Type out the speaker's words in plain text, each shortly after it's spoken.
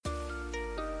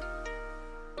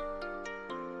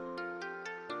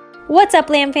What's up,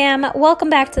 Lamb Fam? Welcome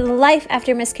back to the Life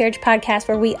After Miscarriage podcast,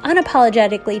 where we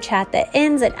unapologetically chat the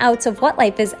ins and outs of what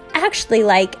life is actually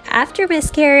like after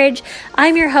miscarriage.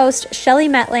 I'm your host, Shelly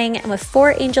Metling, and with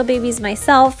 4 angel babies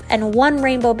myself and 1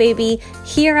 rainbow baby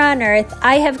here on earth,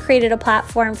 I have created a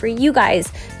platform for you guys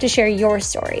to share your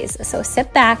stories. So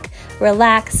sit back,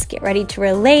 relax, get ready to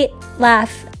relate,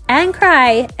 laugh, and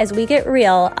cry as we get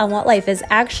real on what life is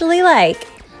actually like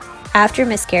after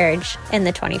miscarriage in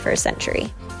the 21st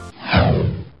century.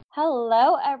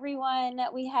 Hello, everyone.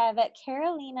 We have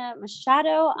Carolina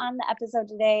Machado on the episode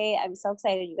today. I'm so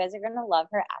excited. You guys are going to love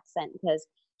her accent because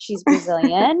she's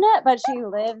Brazilian, but she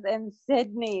lives in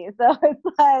Sydney. So it's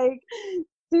like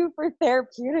super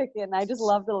therapeutic, and I just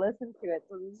love to listen to it.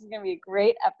 So this is going to be a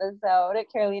great episode.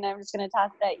 Carolina, I'm just going to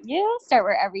toss it at you. Start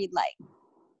wherever you'd like.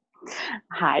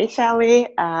 Hi, Shelly.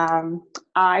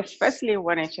 I firstly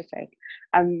wanted to say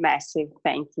a massive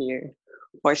thank you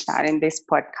for starting this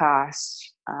podcast.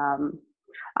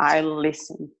 I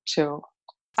listened to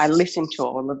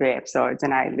all of the episodes,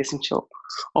 and I listened to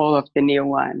all of the new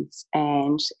ones,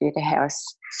 and it has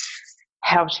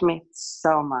helped me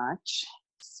so much.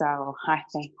 So I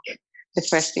think the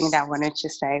first thing that I wanted to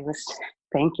say was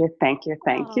thank you.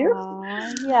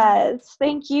 Yes,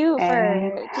 thank you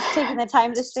for just taking the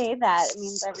time to say that. It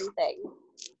means everything.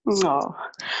 No.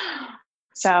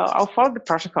 So I'll follow the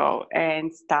protocol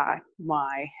and start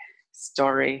my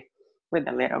story with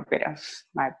a little bit of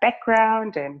my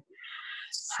background and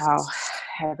how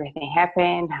everything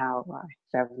happened, how I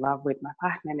fell in love with my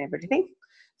partner and everything.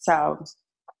 So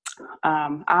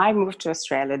I moved to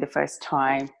Australia the first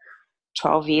time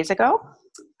 12 years ago.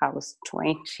 I was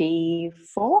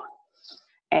 24,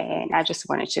 and I just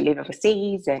wanted to live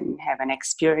overseas and have an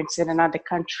experience in another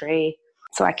country.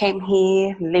 So I came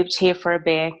here, lived here for a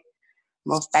bit,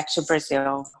 moved back to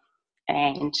Brazil,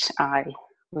 and I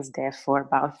was there for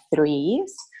about 3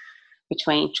 years,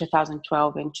 between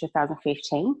 2012 and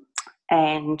 2015.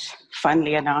 And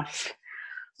funnily enough,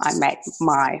 I met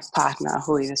my partner,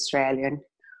 who is Australian,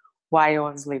 while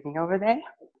I was living over there.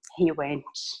 He went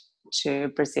to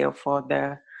Brazil for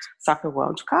the Soccer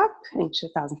World Cup in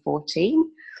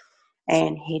 2014,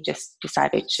 and he just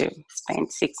decided to spend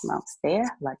 6 months there,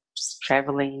 like just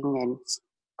traveling and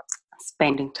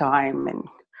spending time and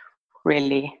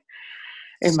really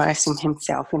immersing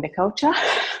himself in the culture.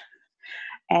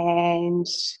 And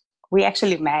we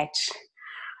actually met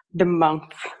the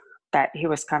month that he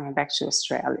was coming back to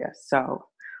Australia. So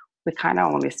we kind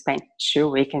of only spent 2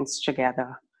 weekends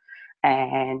together,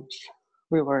 and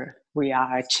we are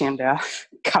a Tinder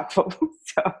couple.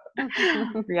 So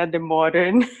we are the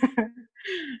modern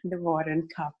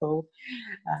couple.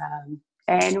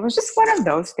 And it was just one of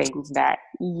those things that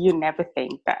you never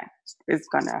think that is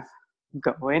gonna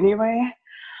go anywhere.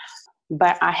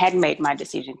 But I had made my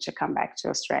decision to come back to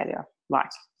Australia, like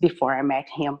before I met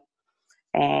him.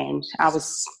 And I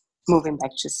was moving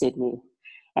back to Sydney.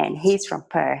 And he's from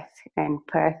Perth, and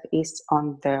Perth is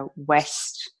on the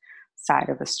west side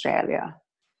of Australia.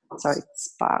 So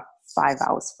it's about 5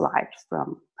 hours flight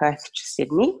from Perth to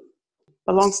Sydney.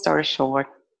 But long story short,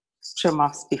 2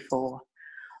 months before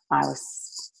I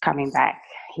was coming back,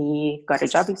 he got a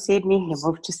job in Sydney. He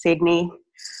moved to Sydney.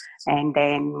 And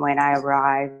then when I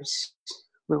arrived,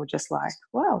 we were just like,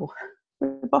 well,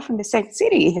 we're both in the same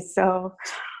city, so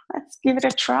let's give it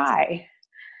a try.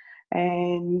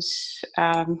 And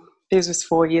this was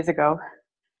 4 years ago,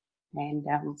 and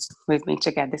we've been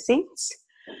together since.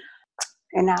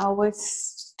 And our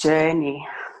journey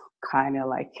kind of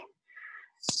like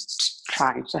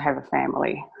trying to have a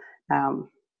family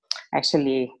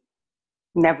actually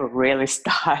never really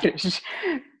started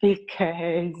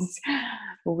because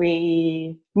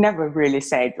we never really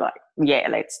said like, yeah,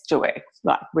 let's do it.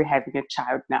 Like, we're having a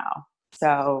child now.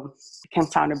 So it can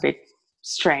sound a bit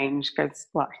strange because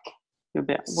like, you'll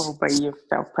be, well, but you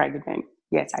fell pregnant.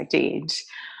 Yes, I did.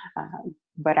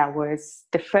 But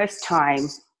the first time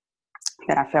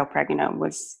that I fell pregnant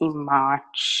was in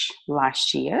March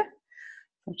last year,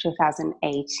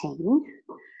 2018.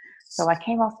 So I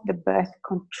came off the birth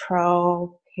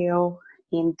control pill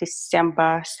in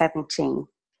December 17.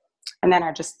 And then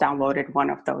I just downloaded one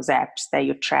of those apps that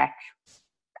you track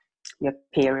your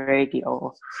period,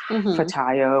 your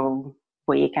fertile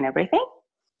week and everything.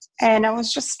 And I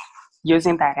was just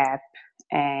using that app,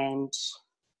 and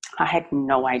I had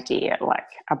no idea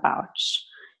like about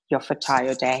your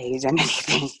fertile days and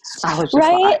anything. I was just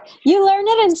like, you learn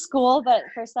it in school, but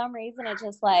for some reason it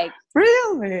just like,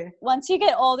 really? Once you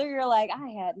get older, you're like, I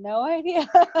had no idea.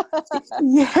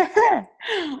 Yeah.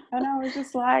 And I was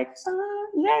just like,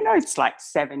 it's like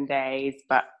 7 days,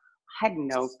 but I had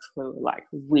no clue like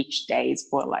which days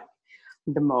were like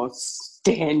the most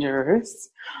dangerous.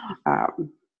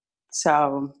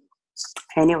 So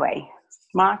anyway,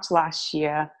 March last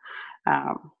year,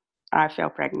 I fell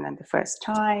pregnant the first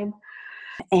time,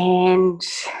 and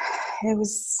it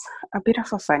was a bit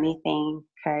of a funny thing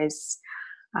because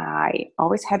I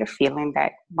always had a feeling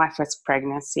that my first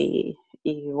pregnancy,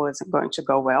 it wasn't going to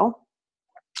go well,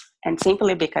 and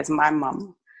simply because my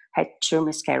mom had 2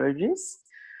 miscarriages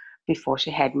before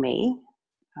she had me,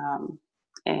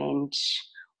 and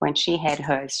when she had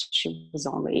hers, she was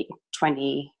only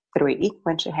 23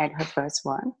 when she had her first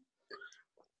one.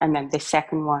 And then the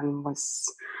second one was,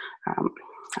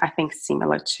 I think,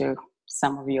 similar to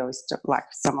some of yours, like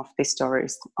some of the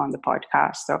stories on the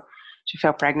podcast. So she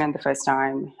fell pregnant the first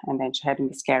time, and then she had a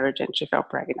miscarriage, and she fell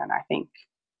pregnant, I think,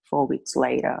 4 weeks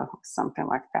later, or something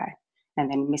like that, and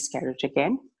then miscarriage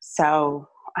again. So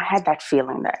I had that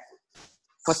feeling that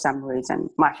for some reason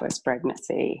my first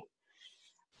pregnancy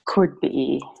could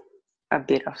be a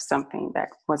bit of something that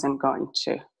wasn't going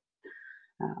to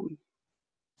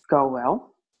go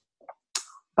well.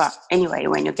 But anyway,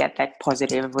 when you get that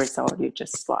positive result, you're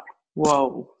just like,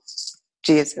 whoa,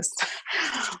 Jesus,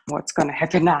 what's going to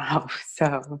happen now?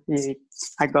 So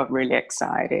I got really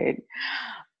excited.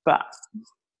 But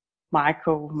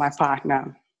Michael, my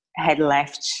partner, had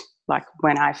left, like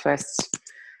when I first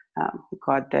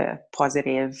got the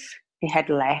positive, he had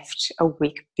left a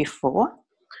week before,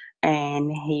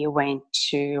 and he went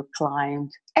to climb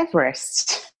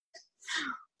Everest.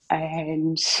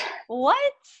 And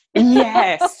what?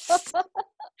 Yes.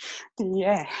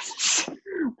 Yes.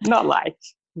 Not like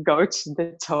go to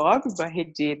the top, but he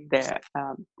did the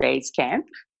base camp,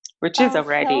 which is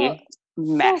already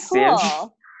massive. So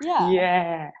cool. Yeah.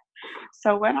 Yeah.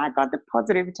 So when I got the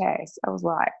positive test, I was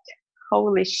like,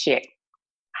 holy shit,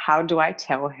 how do I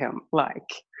tell him? Like,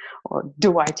 or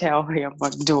do I tell him, or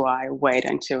do I wait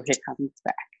until he comes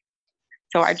back?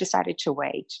 So I decided to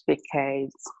wait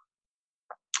because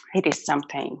it is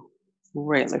something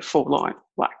really full on,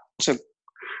 like to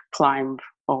climb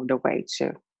all the way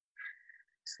to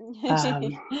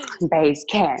base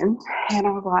camp. And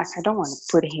I was like, I don't want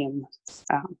to put him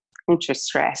into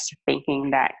stress, thinking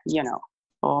that,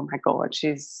 oh my God,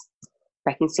 she's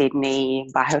back in Sydney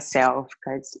by herself,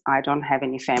 because I don't have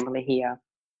any family here.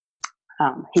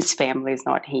 His family is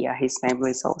not here. His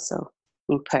family is also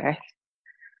in Perth.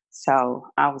 So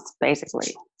I was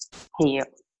basically here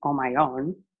on my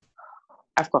own.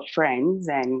 I've got friends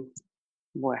and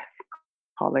work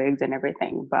colleagues and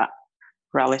everything, but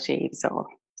relatives or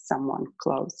someone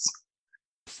close,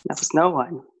 there was no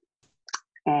one.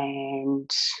 And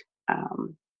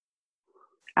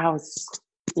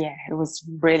it was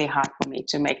really hard for me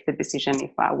to make the decision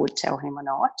if I would tell him or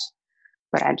not,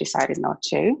 but I decided not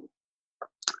to.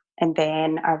 And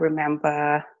then I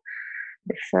remember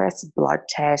the first blood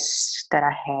test that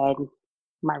I had,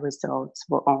 my results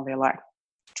were only like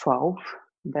 12,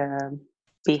 the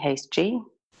BHG.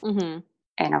 Mm-hmm.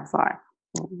 And I was like,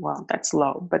 well, that's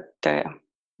low. But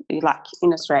like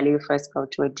in Australia, you first go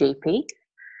to a GP,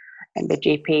 and the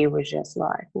GP was just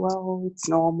like, well, it's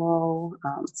normal.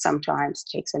 Sometimes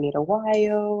it takes a little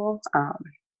while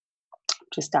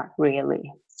to start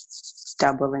really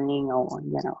doubling or,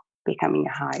 becoming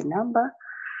a high number.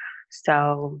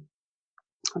 So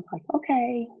I was like,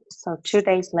 okay. So 2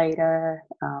 days later,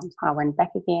 I went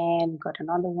back again, got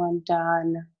another one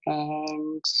done,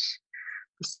 and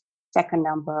the second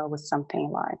number was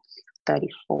something like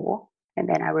 34. And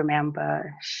then I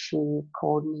remember she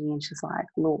called me and she's like,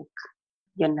 look,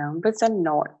 your numbers are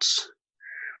not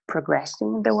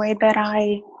progressing the way that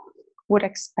I would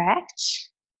expect.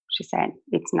 She said,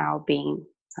 it's now been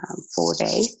 4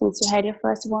 days since you had your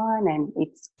first one, and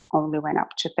it's only went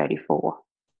up to 34.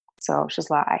 So she's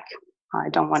like, I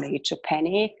don't want you to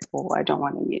panic, or I don't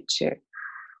want you to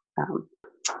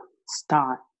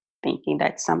start thinking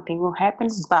that something will happen,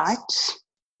 but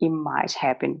it might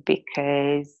happen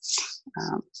because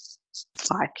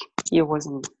it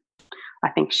wasn't, I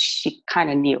think she kind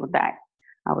of knew that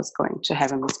I was going to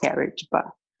have a miscarriage, but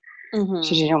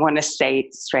she didn't want to say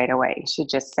it straight away. She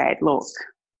just said, look,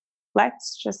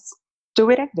 let's just do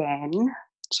it again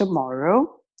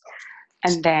tomorrow,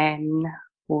 and then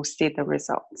we'll see the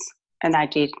results. And I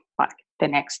did like the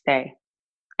next day,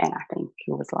 and I think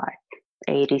it was like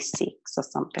 86 or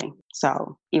something.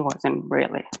 So it wasn't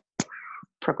really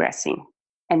progressing.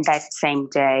 And that same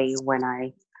day when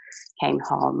I came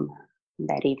home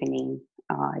that evening,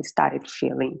 I started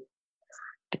feeling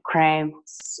the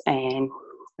cramps and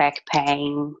back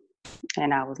pain.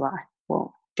 And I was like,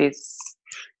 well, this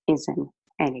isn't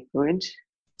any good.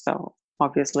 So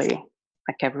obviously,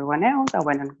 like everyone else, I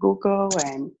went on Google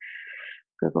and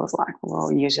Google was like,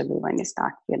 well, usually when you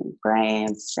start feeling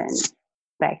cramps and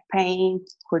back pain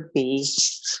could be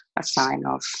a sign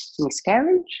of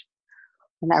miscarriage.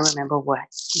 And I remember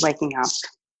waking up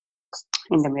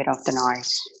in the middle of the night,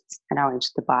 and I went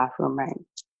to the bathroom and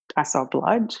I saw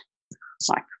blood,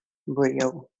 like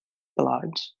real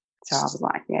blood. So I was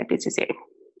like, yeah, this is it.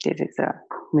 This is a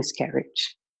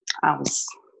miscarriage. I was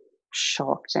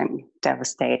shocked and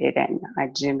devastated, and I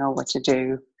didn't know what to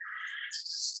do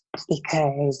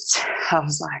because I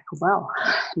was like, well,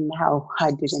 now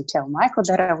I didn't tell Michael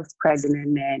that I was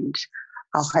pregnant, and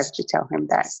I'll have to tell him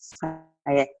that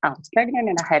I was pregnant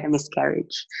and I had a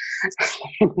miscarriage.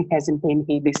 And he hasn't been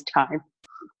here this time.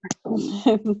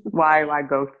 Why do I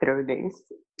go through this?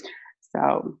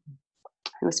 So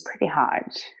it was pretty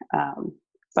hard.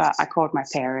 But I called my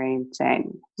parents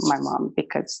and my mom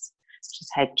because she's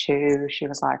had two. She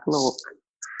was like, look,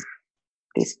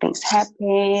 these things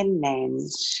happen. And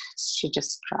she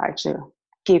just tried to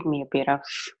give me a bit of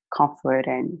comfort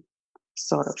and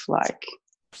sort of like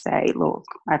say, look,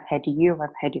 I've had you, I've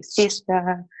had your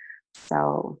sister.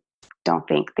 So don't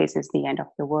think this is the end of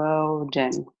the world.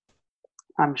 And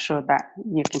I'm sure that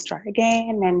you can try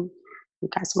again and you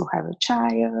guys will have a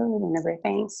child and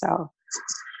everything. So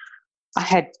I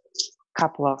had a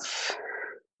couple of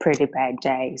pretty bad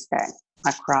days that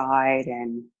I cried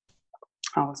and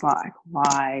I was like,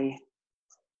 why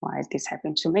did this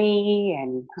happen to me?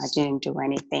 And I didn't do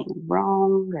anything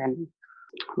wrong, and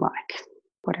like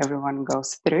what everyone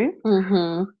goes through.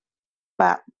 Mm-hmm.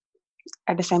 But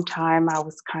at the same time, I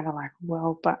was kind of like,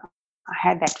 well, but I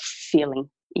had that feeling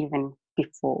even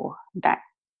before that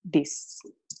this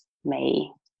may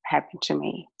happen to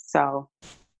me. So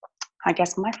I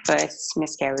guess my first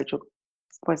miscarriage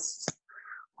was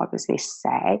obviously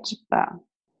sad, but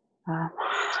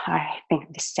I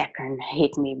think the second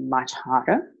hit me much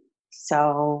harder.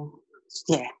 So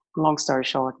yeah, long story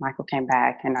short, Michael came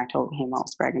back and I told him I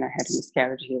was pregnant, I had a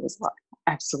miscarriage. He was like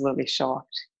absolutely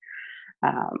shocked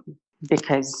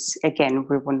because again,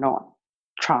 we were not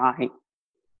trying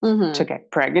to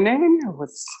get pregnant. It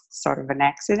was sort of an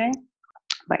accident.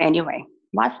 But anyway,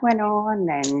 life went on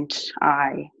and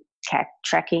I kept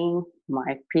tracking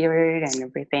my period and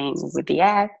everything with the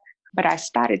app. But I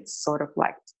started sort of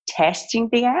like testing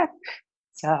the app.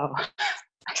 So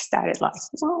I started like,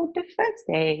 well, the first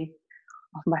day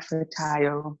of my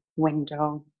fertile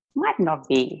window might not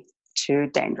be too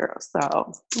dangerous.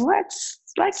 So let's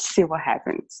see what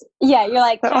happens. Yeah, you're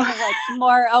like kind of like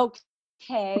more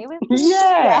okay with it.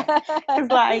 Yeah.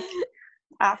 It's like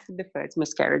after the first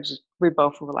miscarriage, we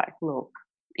both were like, look,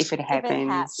 if it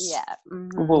happens,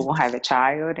 we'll have a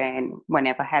child, and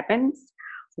whenever happens,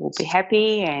 we'll be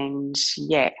happy. And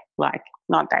yeah, like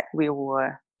not that we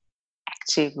were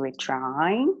actively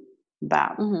trying,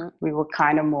 but we were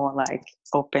kind of more like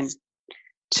open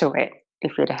to it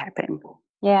if it happened.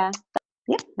 Yeah.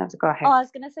 Yeah, let's go ahead. Oh, I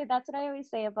was gonna say that's what I always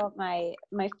say about my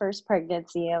first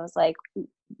pregnancy. I was like,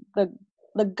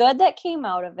 the good that came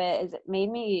out of it is it made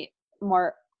me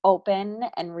more open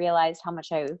and realized how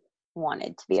much I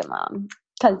wanted to be a mom.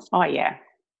 Because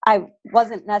I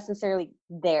wasn't necessarily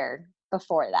there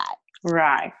before that.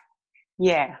 Right.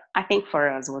 Yeah, I think for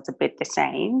us it was a bit the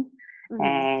same.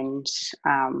 And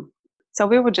so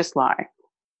we were just like,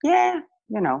 yeah,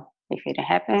 if it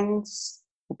happens,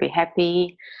 we'll be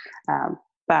happy.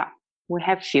 But we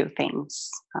have few things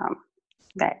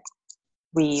that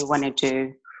we want to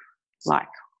do, like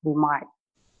we might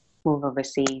move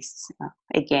overseas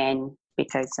again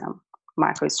because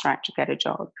Michael is trying to get a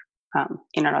job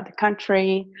in another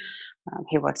country.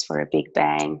 He works for a big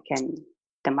bank, and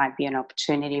there might be an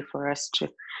opportunity for us to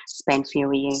spend a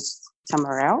few years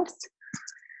somewhere else.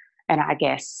 And I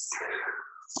guess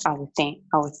I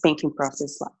was thinking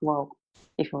process like, well,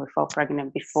 if we fall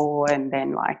pregnant before and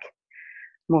then like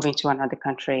moving to another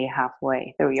country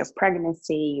halfway through your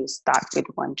pregnancy, you start with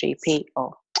one GP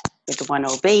or with one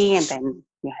OB, and then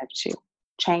you have to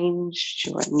change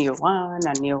to a new one,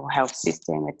 a new health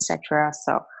system, etc.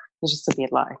 So it's just a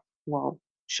bit like, well,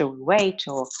 should we wait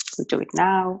or we do it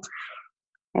now?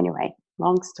 Anyway,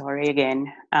 long story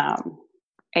again.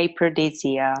 April this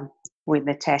year, with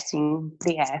the testing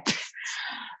the app,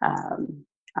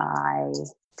 I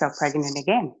got pregnant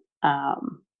again.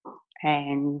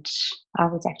 And I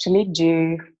was actually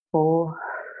due for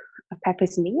a pap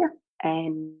smear,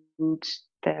 and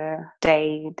the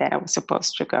day that I was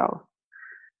supposed to go,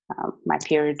 my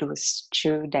period was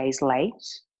 2 days late.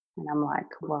 And I'm like,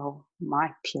 well,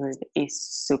 my period is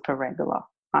super regular.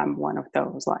 I'm one of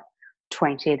those like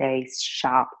 20 days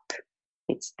sharp.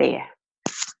 It's there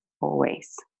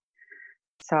always.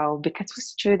 So because it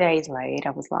was 2 days late,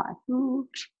 I was like,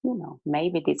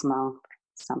 maybe this month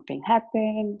something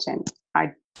happened. And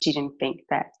I didn't think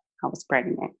that I was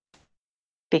pregnant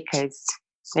because,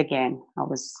 again, I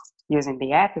was using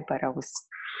the app, but I was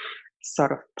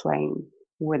sort of playing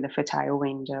with the fertile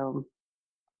window,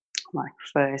 like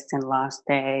first and last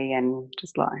day, and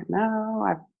just like, no,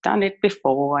 I've done it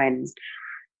before and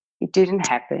it didn't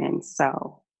happen.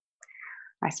 So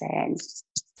I said,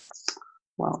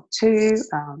 well, to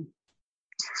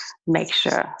make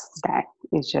sure that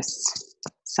it's just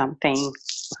something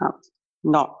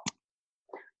not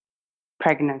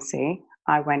pregnancy,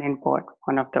 I went and bought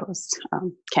one of those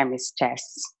chemist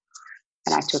tests,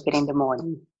 and I took it in the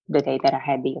morning, the day that I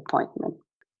had the appointment,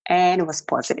 and it was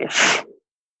positive.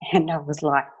 And I was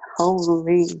like,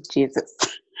 holy Jesus,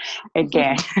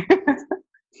 again.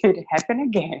 It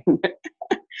happened again.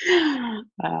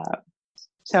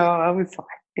 So I was like,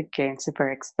 again,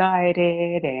 super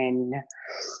excited. And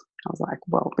I was like,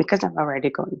 well, because I'm already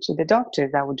going to the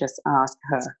doctors, I would just ask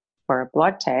her for a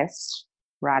blood test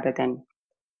rather than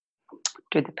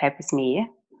do the pap smear.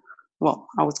 Well,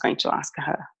 I was going to ask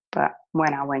her, but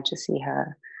when I went to see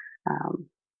her,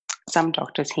 some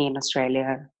doctors here in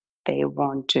Australia, they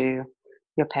won't do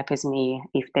your pap smear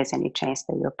if there's any chance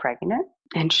that you're pregnant.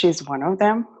 And she's one of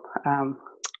them,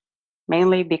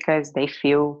 mainly because they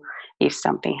feel if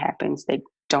something happens, they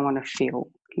don't want to feel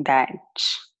that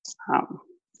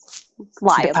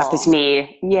Liable. the pap smear,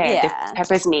 Yeah. the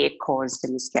pap smear caused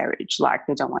the miscarriage. Like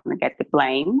they don't want to get the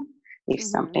blame if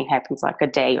something happens like a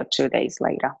day or 2 days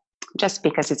later, just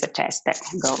because it's a test that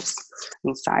goes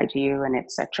inside you and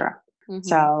etc.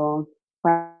 So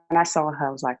when I saw her,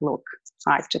 I was like, look,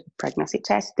 I took a pregnancy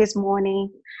test this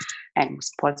morning and it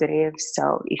was positive.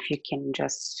 So if you can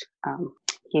just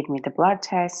give me the blood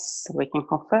test so we can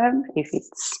confirm if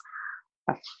it's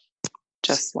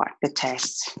just like the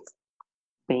test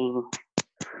being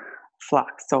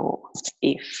flux or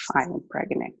if I am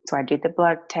pregnant. So I did the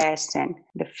blood test, and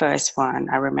the first one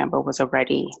I remember was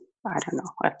already, I don't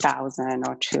know, 1,000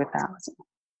 or 2,000.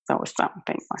 So it was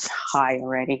something like high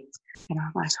already. And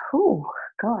I'm like, oh,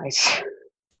 gosh,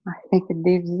 I think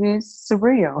this is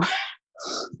surreal.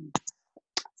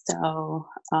 So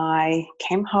I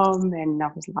came home and I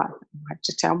was like, I have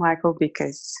to tell Michael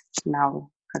because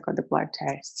now I got the blood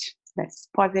test that's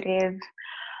positive.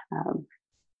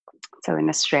 So in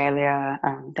Australia,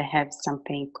 they have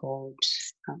something called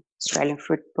Australian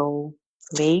Football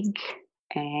League,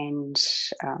 and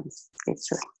it's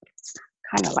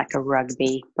kind of like a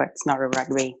rugby, but it's not a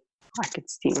rugby, like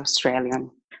it's the Australian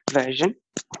version.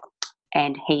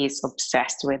 And he is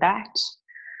obsessed with that.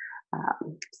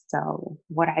 So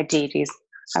what I did is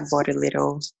I bought a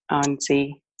little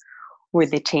auntie with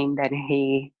the team that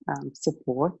he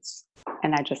supports,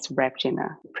 and I just wrapped in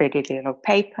a pretty little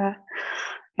paper.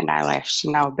 And I left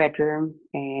in our bedroom,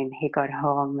 and he got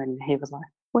home and he was like,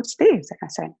 what's this? And I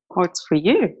said, oh, it's for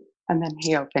you. And then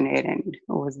he opened it and it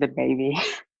was the baby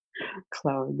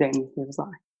clothes. And he was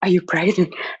like, are you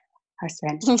pregnant? I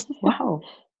said, wow,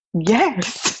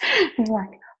 yes. He's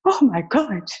like, oh my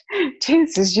God,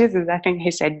 Jesus. I think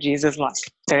he said Jesus like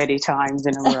 30 times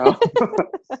in a row.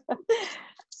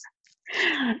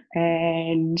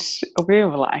 And we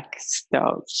were like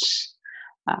stoked.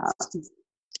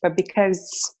 But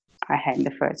because I had the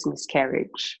first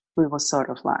miscarriage, we were sort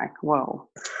of like,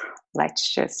 well,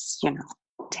 let's just,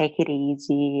 take it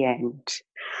easy and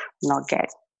not get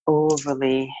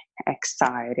overly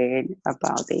excited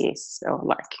about this. Or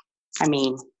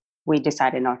we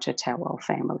decided not to tell our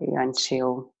family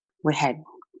until we had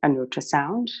an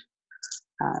ultrasound.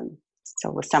 So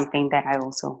it was something that I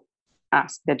also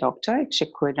asked the doctor if she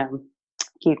could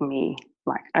give me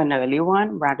like an early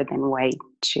one rather than wait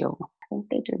till, I think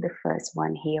they do the first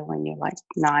one here when you're like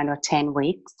 9 or 10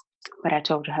 weeks. But I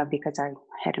told her because I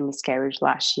had a miscarriage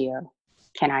last year,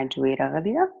 can I do it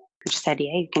earlier? She said,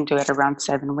 yeah, you can do it around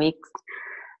 7 weeks.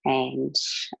 And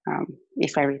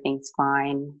if everything's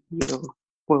fine, you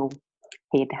will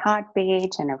hear the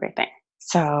heartbeat and everything.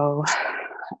 So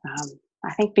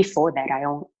I think before that,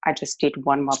 I just did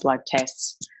one more blood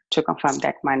test to confirm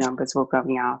that my numbers were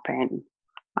going up. And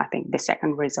I think the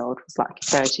second result was like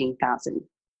 13,000.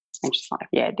 And she's like,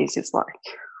 yeah, this is like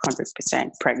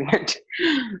 100% pregnant.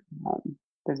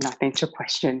 There's nothing to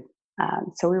question.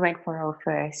 So we went for our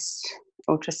first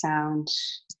ultrasound,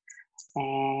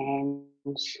 and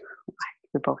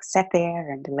we both sat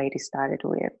there, and the lady started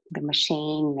with the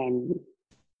machine, and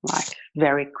like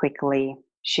very quickly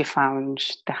she found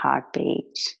the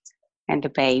heartbeat and the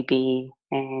baby,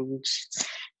 and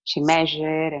she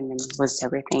measured, and then was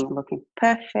everything looking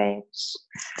perfect.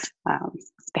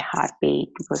 The heartbeat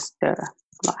was the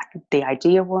the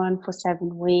ideal one for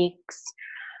 7 weeks.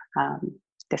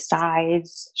 The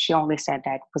size, she only said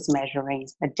that was measuring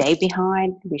a day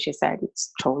behind, which she said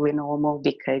it's totally normal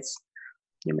because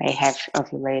you may have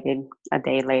ovulated a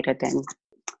day later than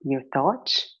you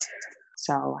thought.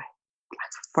 So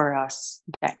for us,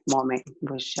 that moment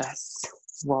was just,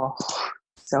 whoa,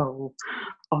 so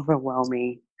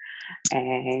overwhelming.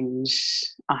 And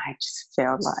I just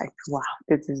felt like, wow,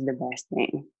 this is the best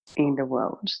thing in the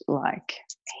world. Like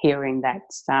hearing that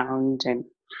sound and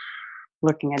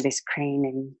looking at the screen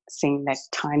and seeing that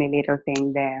tiny little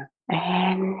thing there.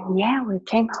 And yeah, we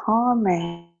came home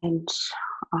and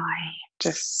I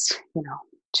just,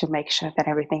 to make sure that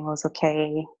everything was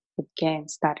okay, again,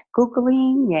 started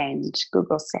Googling, and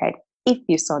Google said, if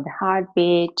you saw the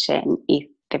heartbeat and if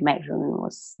the measurement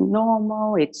was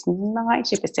normal, it's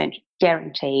 90%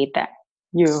 guaranteed that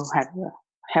you have a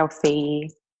healthy,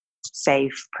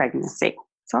 safe pregnancy.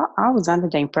 So I was under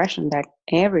the impression that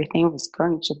everything was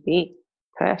going to be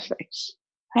perfect.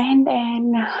 And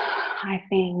then I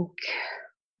think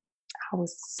I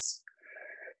was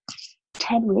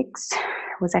 10 weeks.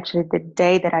 It was actually the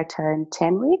day that I turned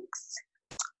 10 weeks.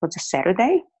 It was a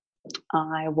Saturday.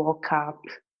 I woke up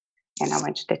and I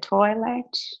went to the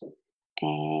toilet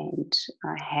and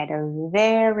I had a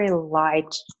very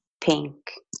light pink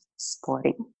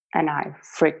spotting. And I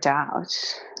freaked out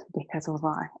because I was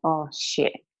like, oh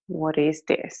shit, what is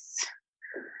this?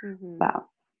 Mm-hmm. But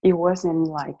it wasn't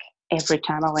like every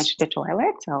time I went to the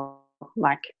toilet. So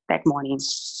like that morning,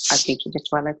 I've been to the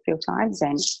toilet a few times,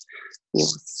 and it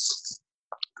was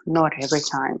not every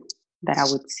time that I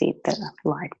would see the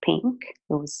light pink.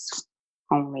 It was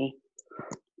only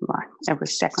like every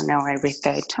second or every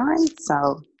third time.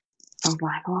 So I'm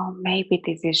like, oh, maybe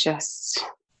this is just,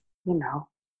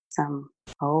 some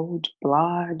old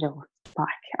blood, or like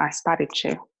I started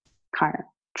to kind of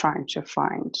trying to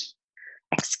find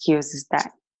excuses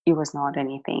that it was not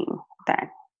anything that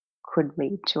could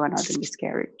lead to another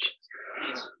miscarriage.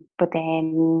 But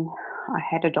then I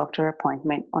had a doctor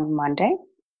appointment on Monday,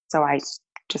 so I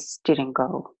just didn't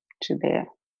go to the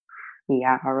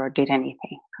ER or did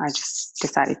anything. I just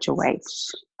decided to wait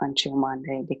until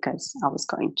Monday because I was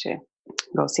going to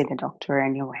go see the doctor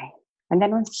anyway. And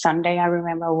then on Sunday, I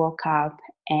remember I woke up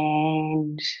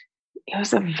and it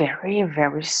was a very,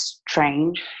 very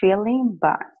strange feeling,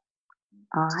 but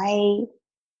I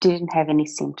didn't have any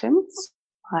symptoms.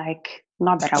 Like,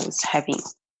 not that I was having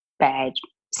bad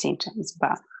symptoms,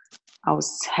 but I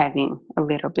was having a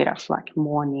little bit of like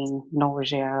morning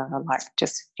nausea, like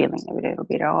just feeling a little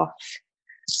bit off.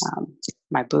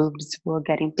 My boobs were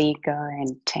getting bigger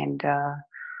and tender,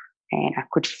 and I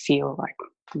could feel like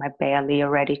my belly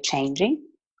already changing.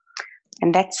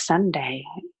 And that Sunday,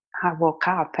 I woke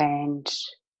up and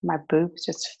my boobs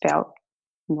just felt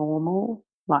normal,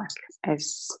 like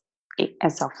as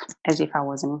if I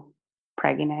wasn't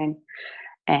pregnant,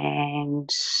 and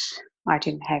I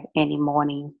didn't have any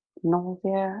morning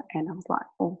nausea, and I was like,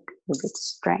 oh, a bit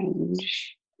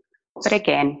strange. But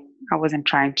again, I wasn't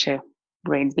trying to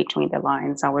read between the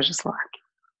lines. I was just like,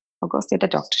 I'll go see the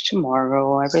doctor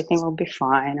tomorrow. Everything will be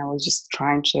fine. I was just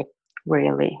trying to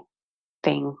really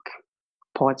think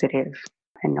positive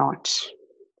and not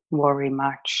worry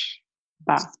much.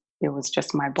 But it was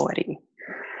just my body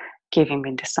giving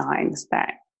me the signs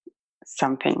that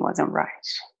something wasn't right.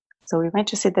 So we went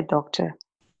to see the doctor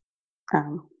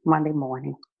Monday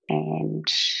morning, and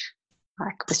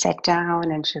like we sat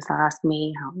down and she's asked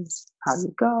me how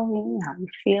you going, how you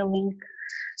feeling,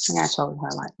 and I told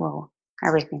her like, well,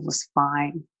 everything was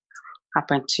fine up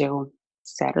until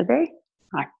Saturday,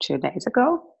 like 2 days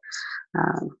ago.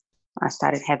 I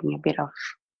started having a bit of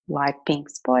light pink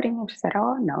spotting, and she said,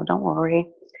 oh no, don't worry,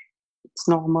 it's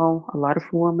normal. A lot of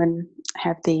women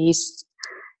have these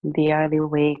in the early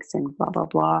weeks and blah blah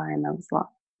blah. And I was like,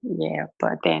 yeah,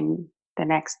 but then the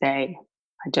next day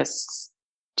I just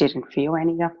didn't feel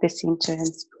any of the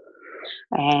symptoms,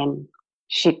 and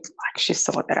she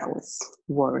saw that I was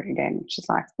worried, and she's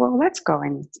like, well, let's go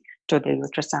and do the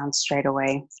ultrasound straight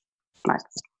away. Like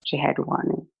she had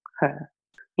one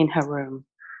in her room.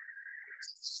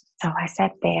 So I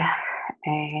sat there,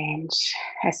 and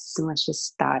as soon as she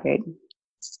started,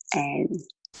 and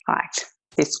like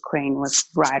the screen was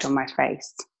right on my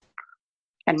face,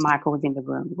 and Michael was in the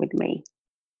room with me,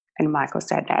 and Michael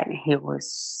said that he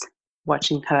was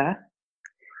watching her,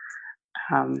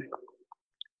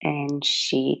 and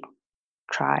she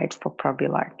tried for probably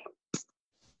like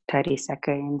 30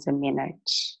 seconds, a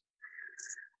minute,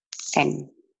 and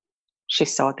she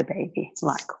saw the baby,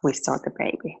 like we saw the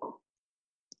baby.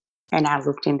 And I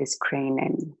looked in the screen,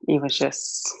 and it was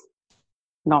just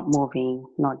not moving,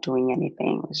 not doing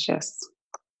anything. It was just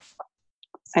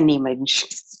an image.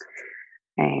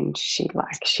 And she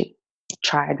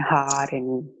tried hard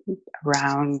and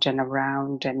around and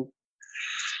around, and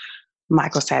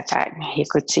Michael said that he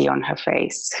could see on her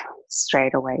face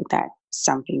straight away that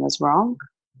something was wrong.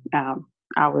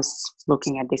 I was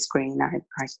looking at the screen. I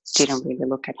didn't really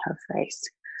look at her face.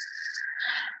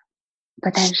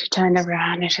 But then she turned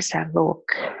around and she said,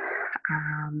 look,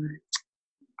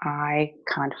 I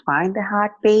can't find the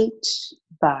heartbeat,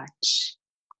 but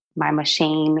my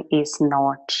machine is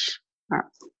not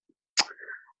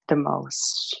the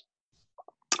most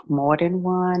modern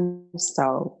one.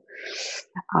 So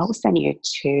I'll send you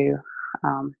to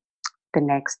the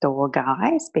next door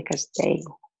guys, because they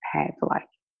have like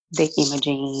the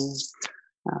imaging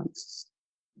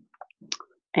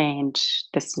and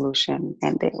the solution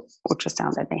and the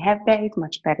ultrasound that they have there is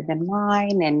much better than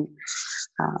mine, and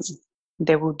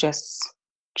they will just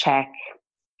check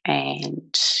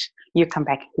and you come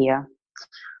back here.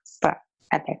 But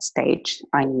at that stage,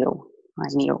 I knew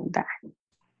that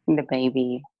the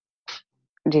baby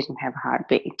didn't have a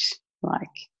heartbeat. Like,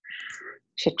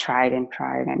 she tried and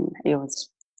tried, and it was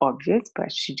obvious,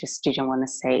 but she just didn't want to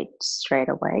say it straight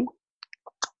away.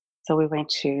 So we went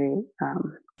to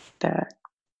the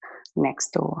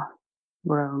next door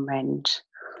room, and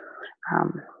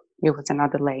it was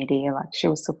another lady. Like, she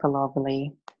was super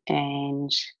lovely,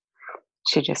 and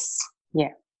she just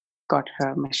got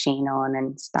her machine on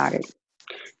and started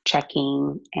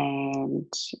checking,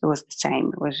 and it was the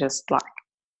same. It was just like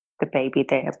the baby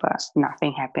there, but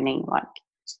nothing happening, like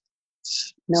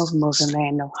no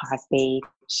movement, no heartbeat.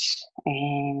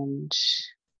 And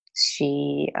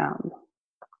she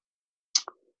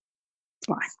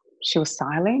she was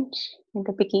silent in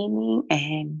the beginning,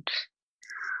 and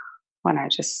when I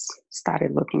just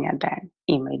started looking at that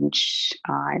image,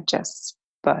 I just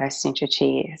burst into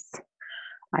tears.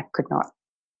 I could not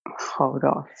hold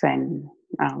off, and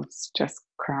I was just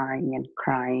crying and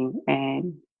crying,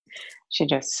 and she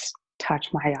just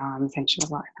touched my arms and she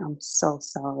was like, I'm so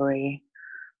sorry.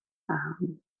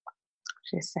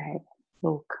 She said,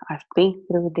 look, I've been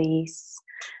through this,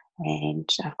 and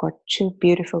I've got 2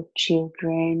 beautiful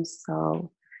children,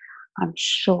 so I'm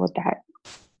sure that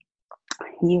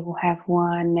you will have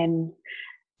one. And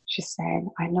she said,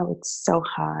 I know it's so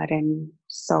hard and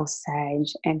so sad.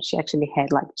 And she actually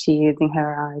had like tears in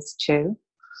her eyes too.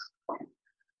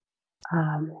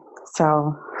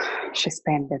 So she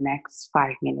spent the next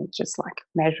 5 minutes just like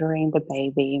measuring the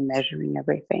baby, measuring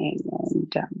everything,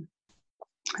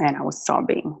 and I was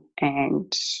sobbing.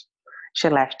 And she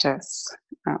left us,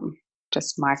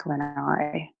 just Michael and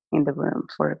I, in the room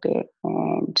for a bit,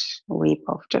 and we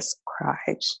both just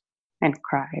cried and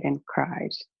cried and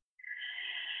cried.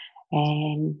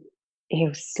 And it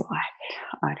was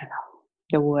like, I don't know,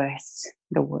 the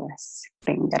worst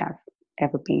thing that I've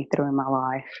ever been through in my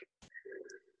life.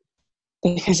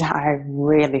 Because I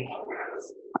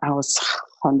was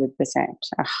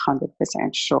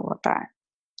 100% sure that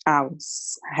I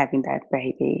was having that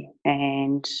baby.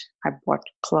 And I bought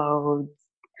clothes.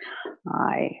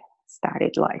 I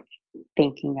started like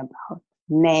thinking about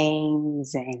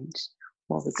names and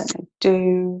what we're going to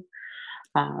do.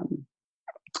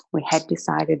 We had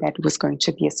decided that it was going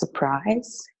to be a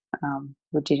surprise.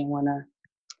 We didn't want to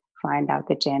find out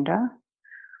the gender.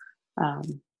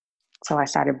 So I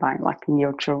started buying like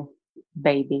neutral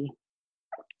baby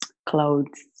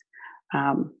clothes.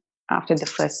 After the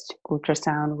first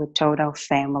ultrasound, we told our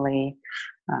family,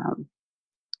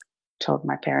 told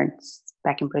my parents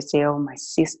back in Brazil, my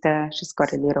sister, she's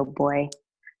got a little boy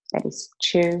that is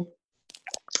 2.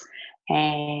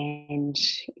 And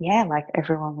yeah, like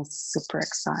everyone was super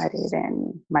excited,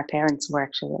 and my parents were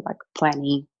actually like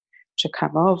planning to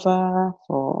come over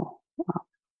for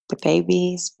the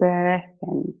baby's birth.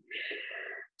 And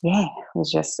yeah, it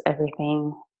was just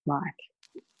everything like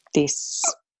this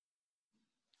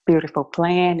beautiful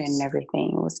plan, and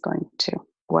everything was going to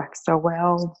work so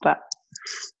well, but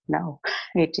no,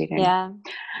 it didn't. Yeah.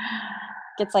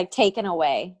 It's like taken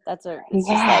away. It's just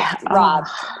like robbed.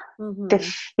 Mm-hmm. The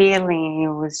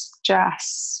feeling was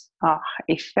just,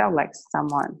 it felt like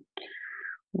someone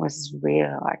was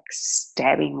really like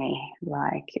stabbing me.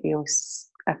 Like, it was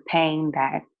a pain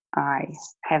that I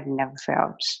have never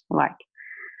felt. Like,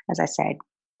 as I said,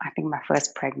 I think my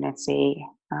first pregnancy,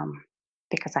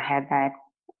 because I had that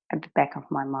at the back of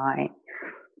my mind,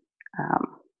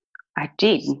 I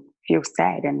did feel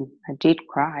sad and I did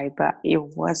cry, but it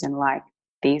wasn't like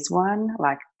this one.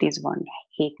 Like, this one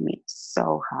hit me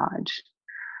so hard.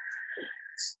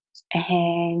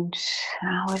 And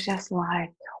I was just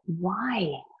like,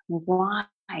 why?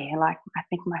 I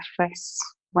think my first,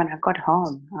 when I got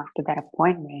home after that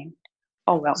appointment,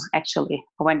 oh, well, actually,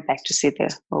 I went back to see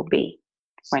the OB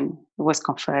when it was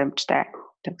confirmed that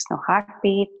there was no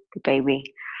heartbeat. The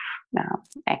baby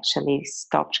actually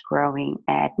stopped growing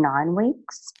at 9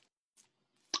 weeks.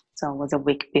 So it was a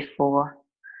week before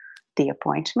the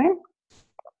appointment.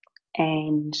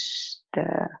 And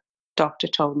the doctor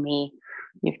told me,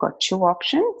 you've got two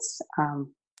options.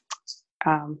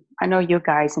 I know you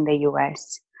guys in the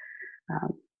US,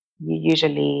 you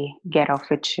usually get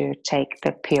offered to take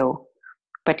the pill,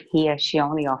 but here she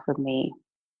only offered me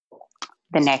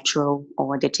the natural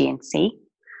or the DNC.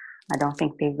 I don't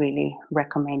think they really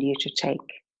recommend you to take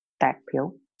that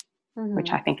pill,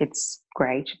 which I think it's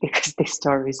great because the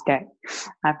stories that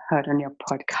I've heard on your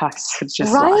podcast are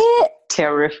just like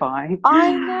terrifying.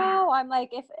 I know. I'm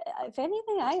like, if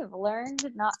anything, I have learned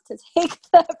not to take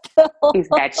the pill. Is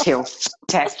that pill?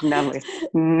 Definitely.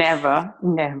 Never.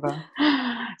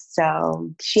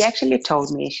 So she actually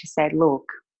told me, she said, look,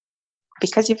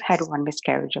 because you've had one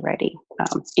miscarriage already,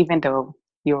 even though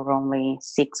you're only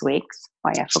 6 weeks,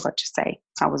 I forgot to say,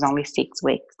 I was only 6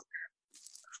 weeks,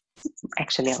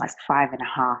 actually like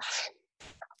 5.5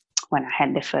 when I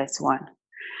had the first one.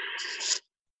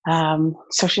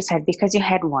 So she said, because you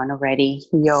had one already,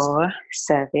 your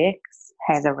cervix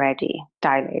has already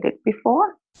dilated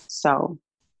before, so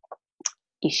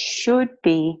it should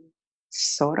be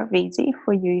sort of easy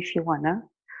for you if you want to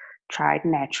try it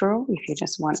natural, if you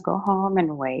just want to go home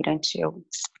and wait until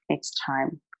it's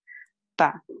time.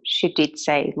 But she did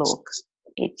say, look,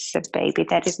 it's a baby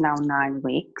that is now 9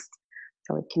 weeks,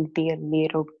 so it can be a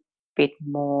little bit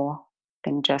more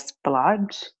than just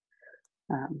blood,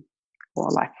 or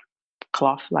like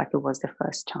cloth like it was the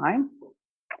first time.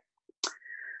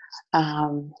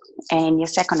 And your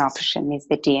second option is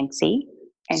the DNC.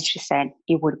 And she said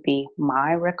it would be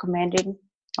my recommended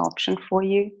option for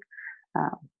you,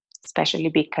 especially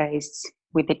because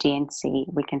with the DNC,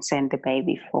 we can send the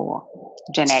baby for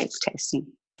genetic testing.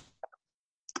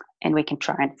 And we can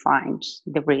try and find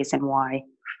the reason why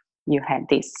you had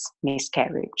this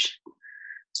miscarriage.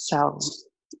 So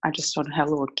I just told her,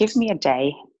 look, give me a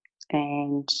day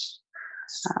and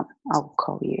I'll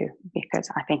call you, because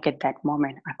I think at that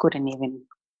moment I couldn't even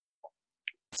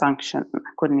function. I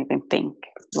couldn't even think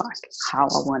like how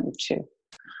I wanted to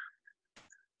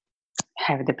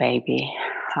have the baby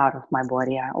out of my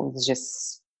body. I was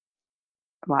just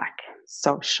like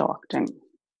so shocked, and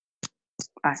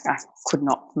I could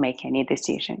not make any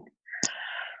decision.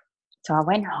 So I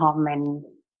went home and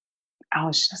I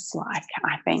was just like,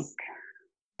 I think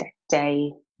that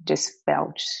day just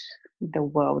felt the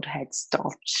world had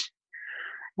stopped.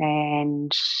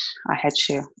 And I had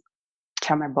to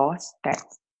tell my boss that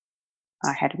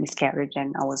I had a miscarriage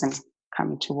and I wasn't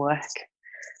coming to work.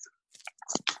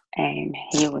 And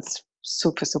he was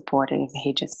super supportive.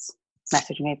 He just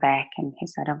messaged me back and he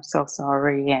said, I'm so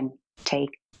sorry, and take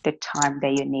the time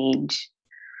that you need.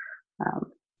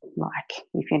 Like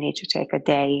if you need to take a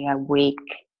day, a week,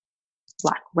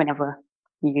 like whenever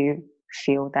you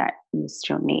feel that you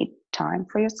still need time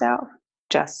for yourself,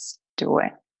 just do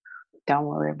it. Don't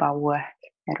worry about work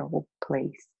at all,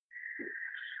 please.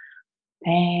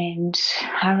 And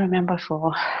I remember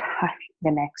for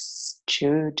the next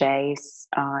 2 days,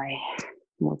 I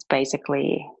was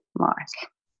basically like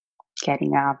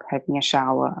getting up, having a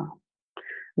shower,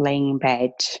 laying in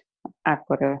bed. I've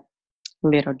got a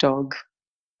little dog.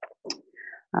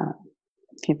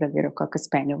 He's a little cocker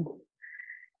spaniel.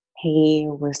 He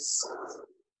was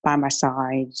by my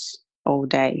side all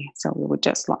day, so we would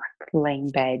just like lay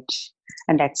in bed.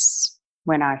 And that's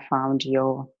when I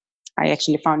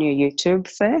actually found your YouTube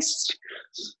first,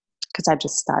 because I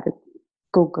just started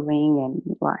Googling and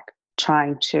like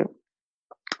trying to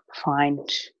find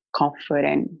comfort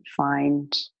and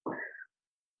find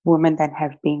women that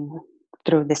have been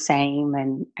through the same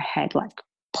and had like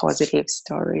positive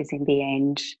stories in the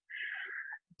end.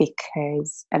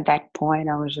 Because at that point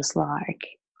I was just like,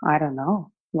 I don't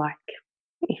know, like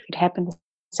if it happened the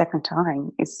second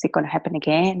time, is it going to happen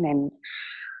again? And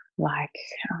like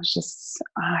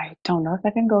I don't know if I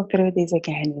can go through this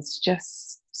again. It's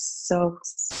just so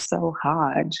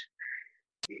hard.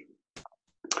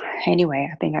 Anyway,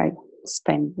 I think I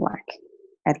spent like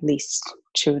at least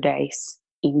 2 days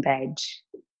in bed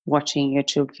watching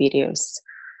YouTube videos,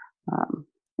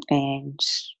 and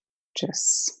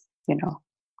just,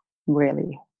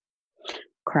 really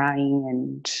crying,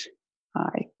 and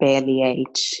I barely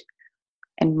ate.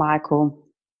 And Michael,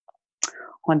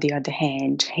 on the other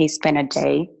hand, he spent a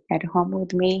day at home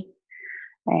with me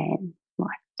and like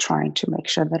trying to make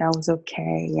sure that I was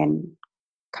okay and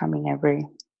coming every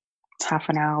half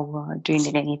an hour. Do you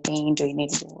need anything? Do you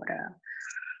need water?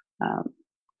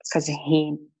 Because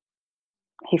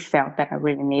he felt that I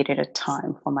really needed a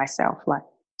time for myself. Like,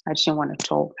 I didn't want to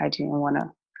talk. I didn't want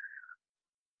to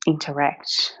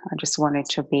interact. I just wanted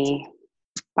to be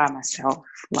by myself.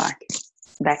 Like,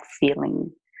 that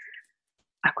feeling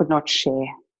I could not share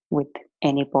with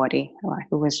anybody. Like,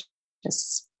 it was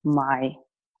just my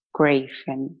grief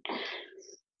and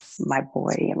my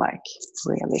boy, like,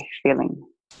 really feeling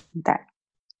that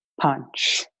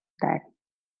punch, that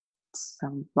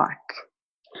like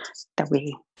that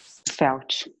we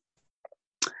felt.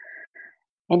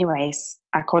 Anyways,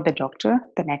 I called the doctor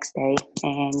the next day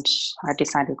and I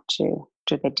decided to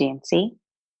do the DNC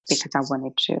because I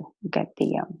wanted to get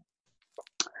the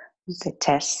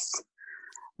tests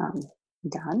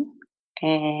done.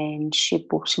 And she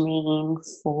booked me in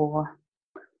for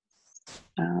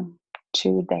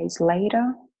 2 days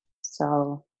later.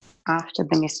 So after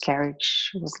the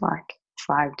miscarriage, it was like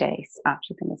 5 days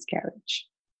after the miscarriage.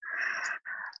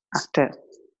 After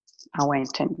I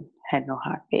went and had no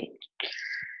heartbeat.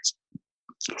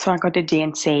 So I got the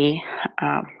DNC.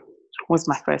 Was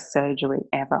my first surgery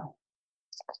ever.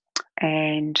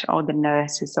 And all the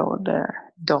nurses, all the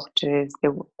doctors, they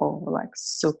were all like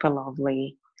super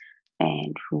lovely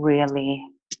and really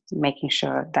making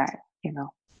sure that,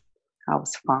 I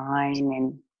was fine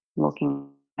and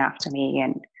looking after me.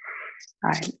 And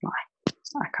I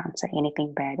can't say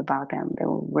anything bad about them. They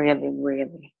were really,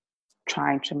 really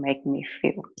trying to make me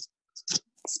feel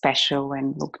special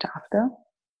and looked after.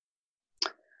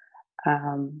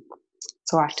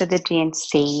 So after the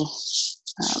DNC,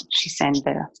 she sent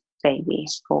the baby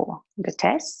for the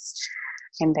tests.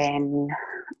 And then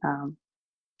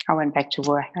I went back to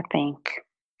work, I think,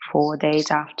 4 days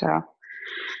after.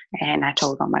 And I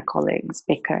told all my colleagues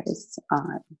because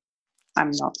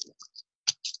I'm not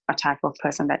a type of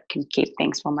person that can keep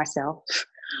things for myself.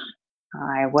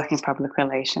 I work in public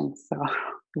relations, so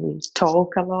we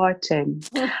talk a lot, and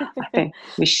I think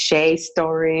we share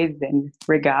stories, and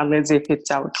regardless if it's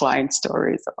our client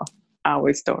stories or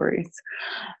our stories,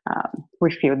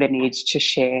 we feel the need to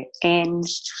share. And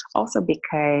also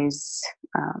because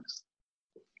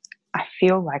I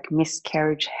feel like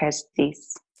miscarriage has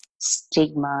this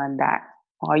stigma that,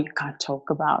 you can't talk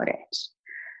about it.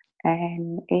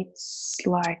 And it's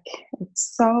like,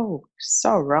 it's so,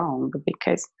 so wrong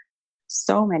because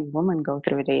so many women go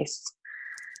through this.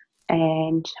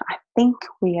 And I think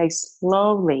we are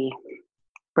slowly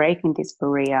breaking this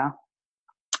barrier.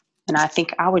 And I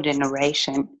think our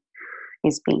generation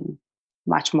is being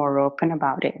much more open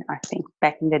about it. I think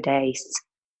back in the days,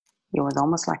 it was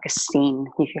almost like a sin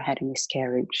if you had a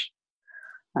miscarriage.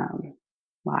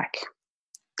 Like,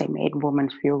 they made women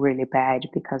feel really bad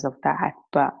because of that.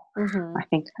 But I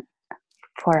think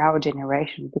for our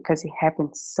generation, because it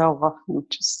happens so often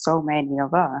to so many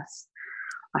of us,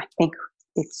 I think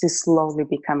it's just slowly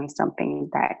becoming something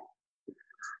that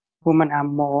women are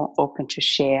more open to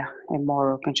share and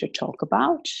more open to talk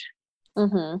about.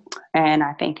 And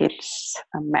I think it's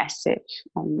a massive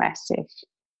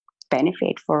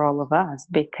benefit for all of us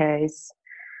because,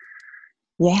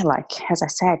 like, as I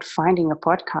said, finding a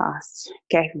podcast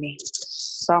gave me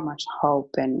so much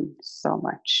hope and so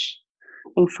much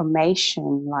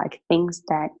information, like things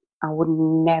that I would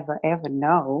never ever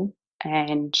know.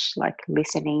 And like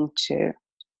listening to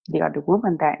the other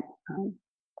women that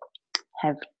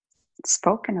have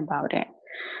spoken about it,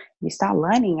 you start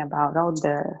learning about all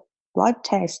the blood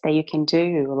tests that you can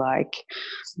do, like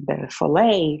the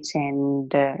folate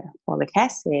and the folic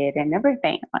acid and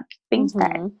everything, like things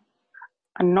that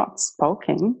are not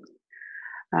spoken.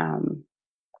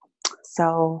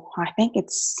 So I think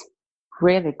it's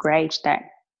really great that,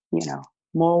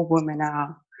 more women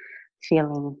are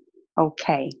feeling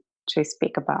okay to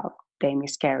speak about their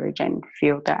miscarriage and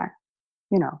feel that,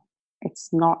 it's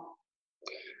not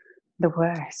the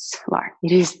worst. Like,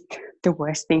 it is the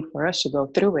worst thing for us to go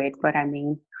through it, but I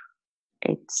mean,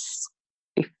 it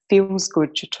feels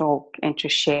good to talk and to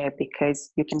share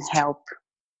because you can help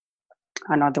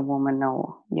another woman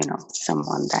or,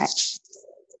 someone that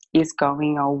is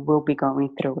going or will be going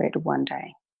through it one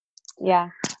day. Yeah.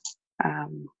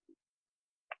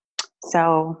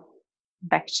 So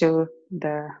back to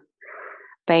the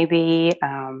baby,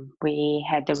 we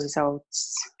had the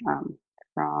results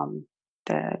from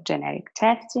the genetic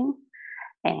testing,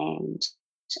 and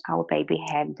our baby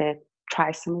had the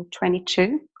trisomy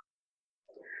 22.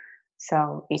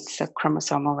 So it's a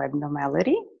chromosomal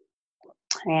abnormality.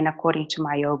 And according to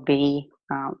my OB,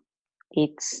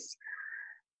 it's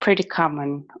pretty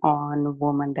common on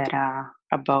women that are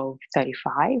above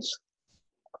 35.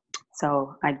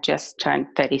 So I just turned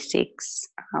 36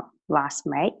 last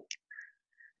May.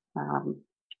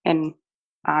 And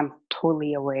I'm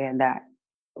totally aware that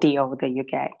the older you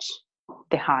get,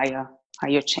 the higher are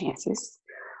your chances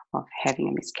of having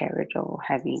a miscarriage or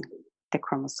having the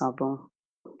chromosomal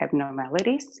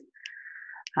abnormalities.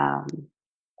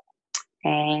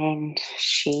 And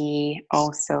she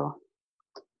also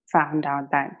found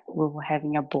out that we were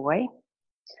having a boy.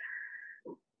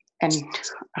 And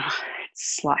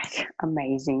it's like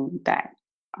amazing that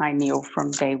I knew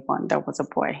from day one that was a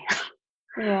boy.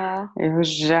 Yeah. It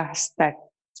was just that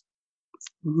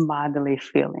motherly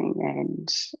feeling. And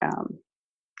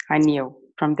I knew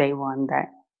from day one that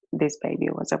this baby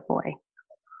was a boy.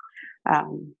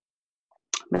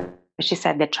 But she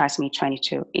said that trisomy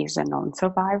 22 is a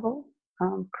non-survival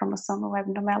chromosomal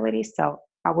abnormality, so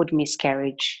I would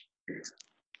miscarriage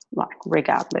like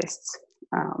regardless.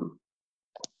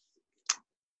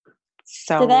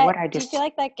 So what I Do you just feel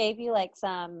like that gave you like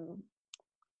some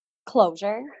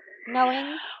closure,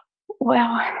 knowing?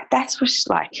 Well, that's what she's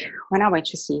like. When I went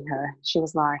to see her, she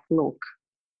was like, look,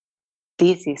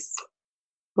 this is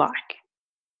like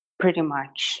pretty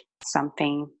much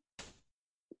something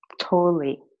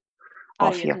totally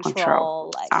Out of off your your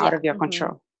control, like, out yeah. of your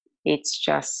control. It's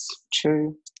just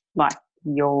true, like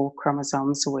your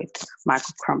chromosomes with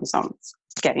microchromosomes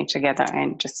getting together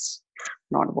and just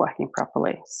not working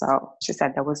properly. So she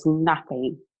said there was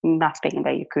nothing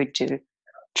that you could do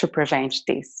to prevent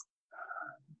this.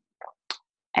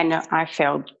 And I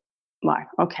felt like,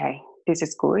 okay, this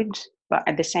is good. But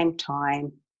at the same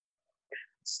time,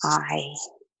 I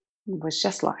was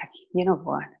just like, you know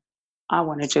what? I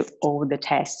want to do all the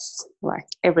tests, like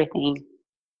everything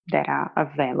that are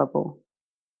available,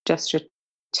 just to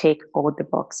tick all the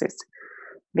boxes.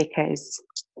 Because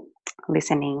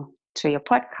listening to your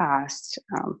podcast,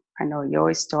 I know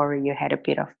your story, you had a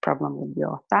bit of problem with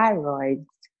your thyroid.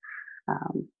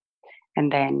 And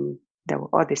then there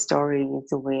were other stories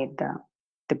with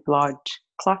the blood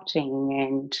clotting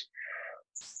and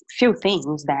few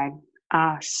things that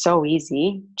are so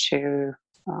easy to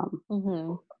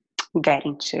get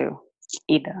into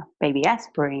either baby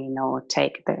aspirin or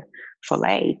take the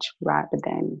folate rather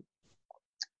than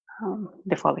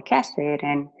the folic acid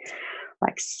and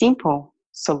like simple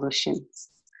solutions.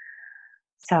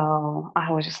 So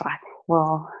I was just like,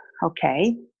 well,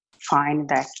 okay, fine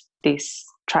that this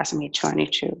trisomy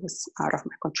 22 was out of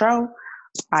my control.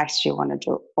 I still want to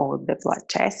do all the blood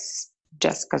tests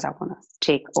just because I want to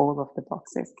tick all of the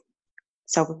boxes.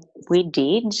 So we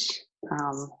did.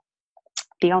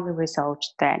 The only result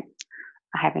that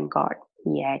I haven't got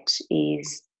yet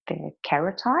is the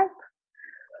karyotype.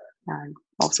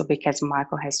 Also because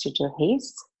Michael has to do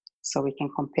his, so we can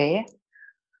compare.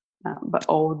 But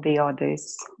all the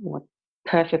others were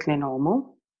perfectly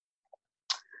normal.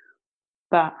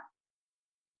 But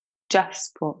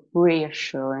just for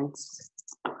reassurance,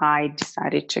 I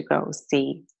decided to go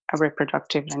see a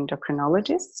reproductive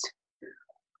endocrinologist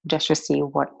just to see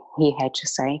what he had to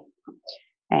say.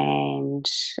 And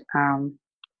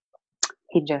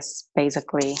he just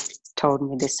basically told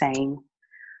me the same.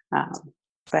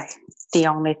 But the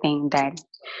only thing that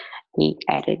he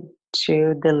added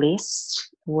to the list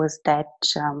was that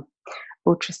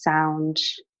ultrasound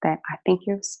that I think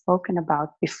you've spoken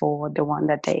about before, the one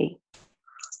that they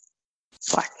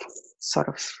like sort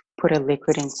of put a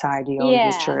liquid inside your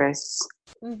uterus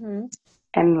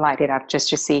and light it up just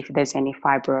to see if there's any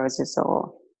fibrosis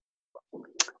or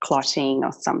clotting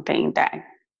or something that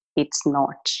it's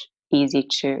not easy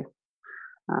to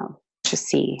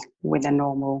see with a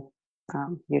normal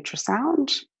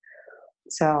ultrasound.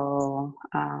 So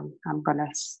I'm gonna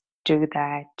do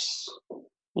that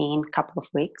in a couple of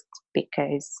weeks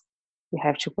because you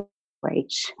have to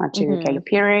wait until you get your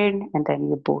period, and then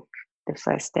you book the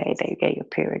first day that you get your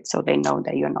period, so they know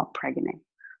that you're not pregnant.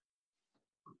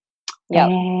 Yep.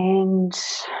 And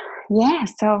yeah,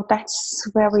 so that's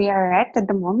where we are at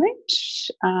the moment.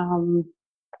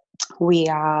 We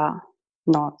are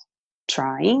not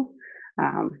trying,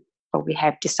 but we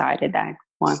have decided that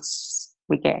once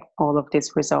we get all of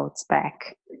these results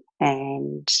back,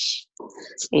 and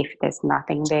if there's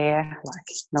nothing there,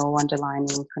 like no underlying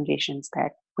conditions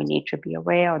that we need to be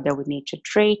aware or that we need to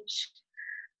treat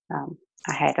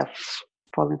ahead of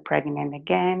falling pregnant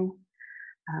again,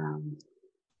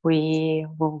 we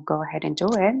will go ahead and do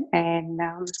it, and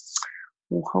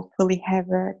we'll hopefully have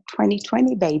a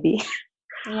 2020 baby.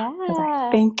 Yeah. Because I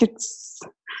think it's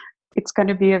going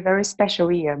to be a very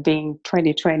special year, being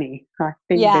 2020. I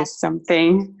think there's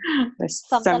something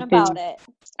about it.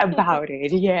 About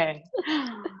it, yeah.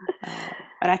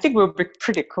 And I think we'll be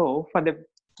pretty cool for the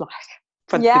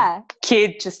for the Yeah,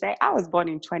 kid to say, I was born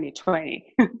in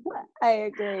 2020. I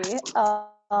agree. Oh,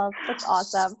 that's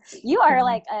awesome. You are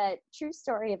like a true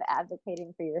story of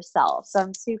advocating for yourself. So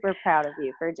I'm super proud of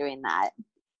you for doing that.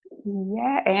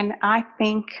 Yeah, and I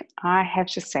think I have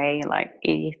to say, like,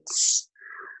 it's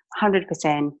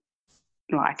 100%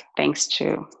 like thanks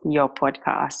to your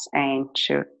podcast and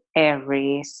to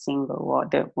every single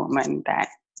other woman that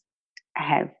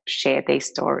have shared their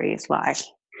stories. Like,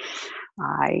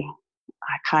 I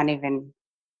I can't even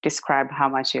describe how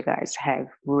much you guys have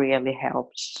really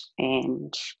helped,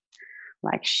 and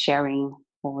like sharing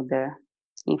all the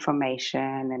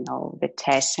information and all the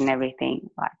tests and everything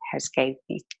like has gave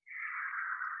me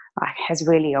like has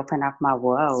really opened up my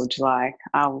world. Like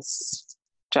I was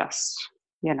just,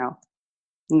 you know,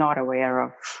 not aware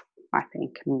of, I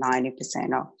think,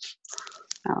 90% of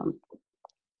um,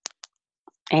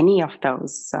 any of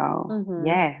those. So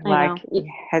yeah, I like know. it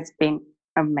has been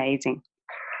amazing.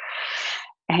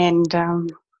 And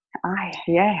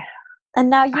yeah, And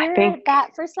now I you're think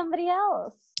that for somebody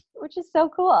else, which is so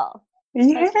cool.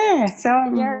 Like yeah. So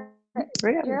you're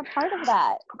really, you're a part of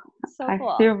that. So I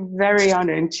cool. feel very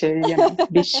honored to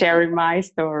be sharing my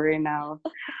story now,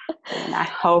 and I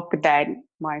hope that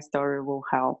my story will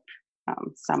help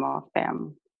some of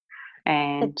them. It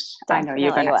And I know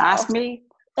you're definitely gonna ask will. me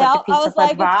for the Yeah, I piece was of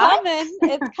like, it's advice. coming.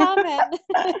 It's coming.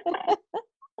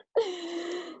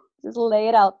 Just lay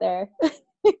it out there.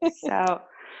 So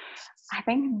I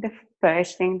think the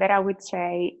first thing that I would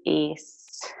say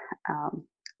is um,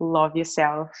 love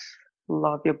yourself,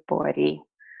 love your body.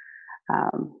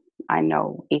 Um, I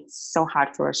know it's so hard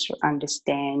for us to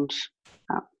understand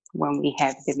uh, when we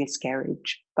have the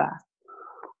miscarriage, but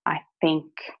I think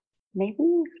maybe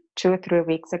 2 or 3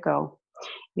 weeks ago,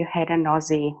 you had an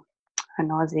Aussie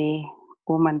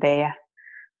woman there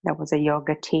that was a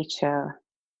yoga teacher,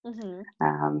 Mm-hmm.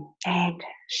 and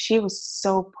she was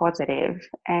so positive,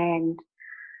 and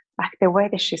like the way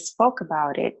that she spoke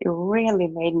about it, it really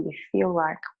made me feel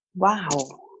like, wow,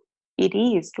 it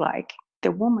is like the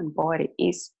woman body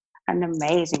is an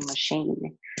amazing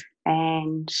machine,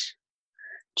 and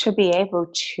to be able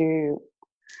to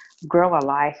grow a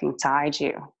life inside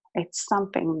you, it's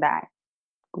something that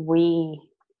we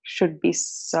should be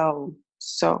so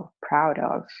proud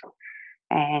of.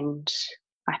 And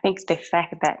I think the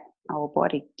fact that our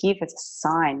body gives us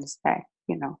signs that,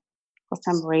 for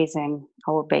some reason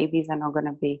our babies are not going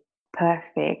to be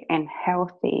perfect and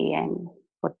healthy, and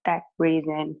for that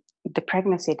reason the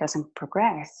pregnancy doesn't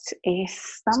progress,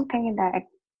 is something that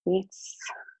it's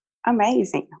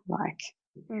amazing. Like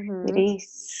it Mm-hmm.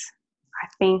 is, I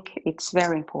think it's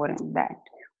very important that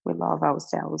we love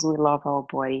ourselves, we love our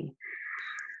body.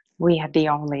 We are the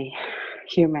only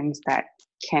humans that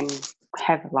can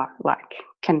have a lot, like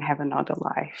can have another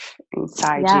life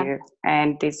inside Yeah. you,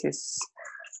 and this is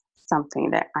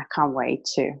something that I can't wait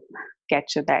to get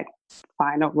to that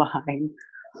final line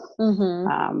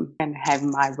Mm-hmm. and have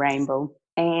my rainbow.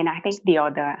 And I think the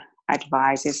other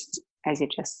advice is, as you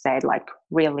just said, like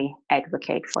really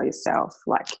advocate for yourself.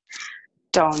 Like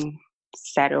don't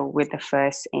settle with the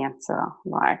first answer.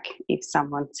 Like if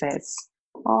someone says,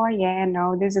 oh yeah,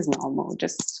 no, this is normal,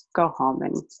 just go home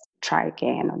and try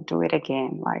again or do it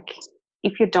again. Like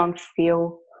if you don't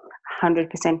feel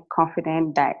 100%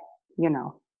 confident that,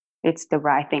 it's the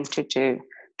right thing to do,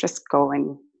 just go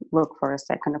and look for a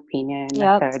second opinion, a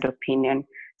Yep. third opinion,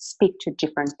 speak to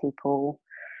different people,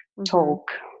 Mm-hmm.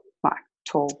 talk, like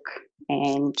talk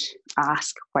and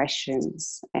ask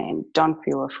questions, and don't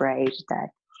feel afraid that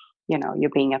you're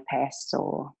being a pest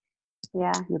or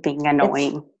Yeah. you're being It's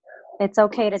annoying. it's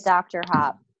okay to doctor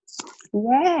hop.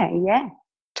 Yeah,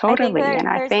 I think totally. And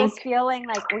I there's think, this feeling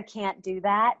like we can't do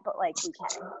that, but like we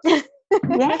can.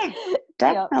 yeah,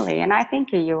 Yep. definitely. And I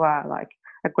think you are like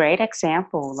a great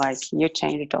example. Like you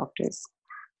changed doctors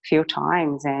a few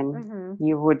times and Mm-hmm.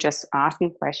 you were just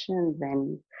asking questions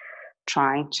and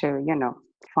trying to,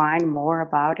 find more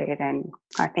about it. And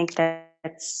I think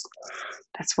that's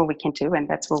what we can do, and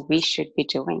that's what we should be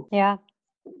doing. Yeah.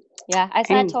 Yeah. I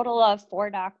saw a And total of 4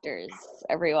 doctors,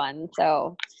 everyone.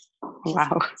 So just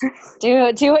wow.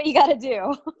 do what you got to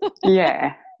do.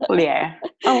 Yeah.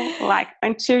 Oh, like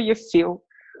until you feel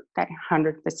that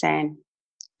 100%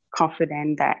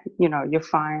 confident that you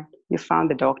found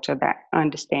the doctor that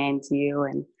understands you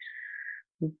and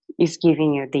is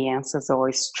giving you the answers, or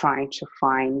is trying to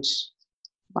find,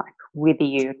 like, with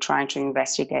you, trying to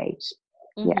investigate.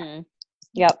 Yeah, Mm-hmm.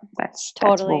 Yep. that's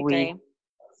Totally what agree.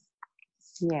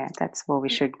 we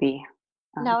should be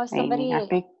Now, if aiming, I somebody,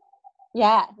 think.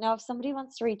 yeah, now if somebody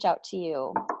wants to reach out to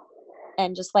you,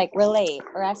 and just like relate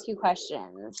or ask you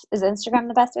questions. Is Instagram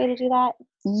the best way to do that?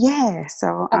 Yeah,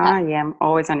 so Okay. I am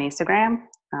always on Instagram.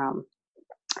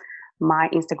 My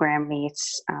Instagram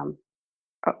is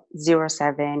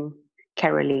 07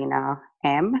 Carolina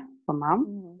M for mom.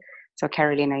 Mm-hmm. So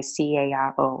Carolina is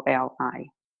Carolina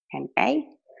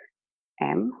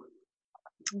M.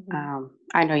 Mm-hmm.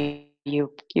 I know you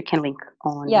can link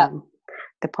on Yep.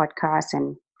 The podcast,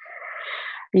 and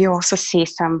you also see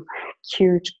some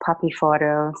cute puppy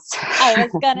photos. I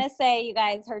was gonna say, you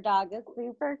guys, her dog is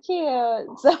super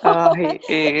cute. So. Oh, he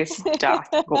is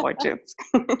just gorgeous.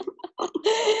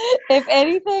 If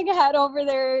anything, head over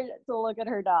there to look at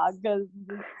her dog because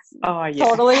Oh, yeah.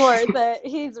 totally worth it.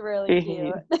 He's really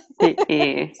cute. He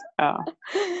is. Oh,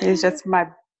 he's just my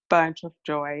bunch of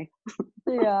joy.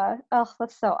 Yeah. Oh,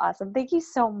 that's so awesome. Thank you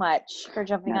so much for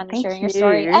jumping on and Thank sharing your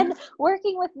story you. and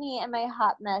working with me and my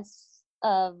hot mess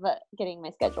of getting my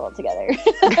schedule together.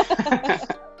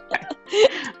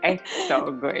 It's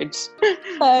so good.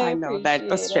 I know that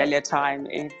appreciate Australia it. time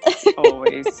is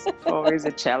always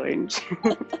a challenge.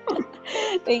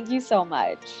 Thank you so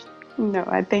much. No,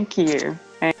 I thank you.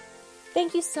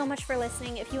 Thank you so much for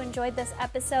listening. If you enjoyed this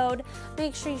episode,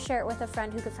 make sure you share it with a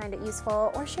friend who could find it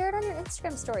useful, or share it on your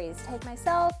Instagram stories. Tag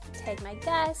myself, tag my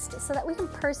guest, so that we can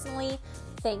personally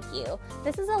thank you.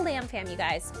 This is a Lamb Fam, you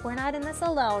guys. We're not in this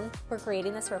alone. We're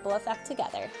creating this ripple effect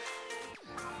together.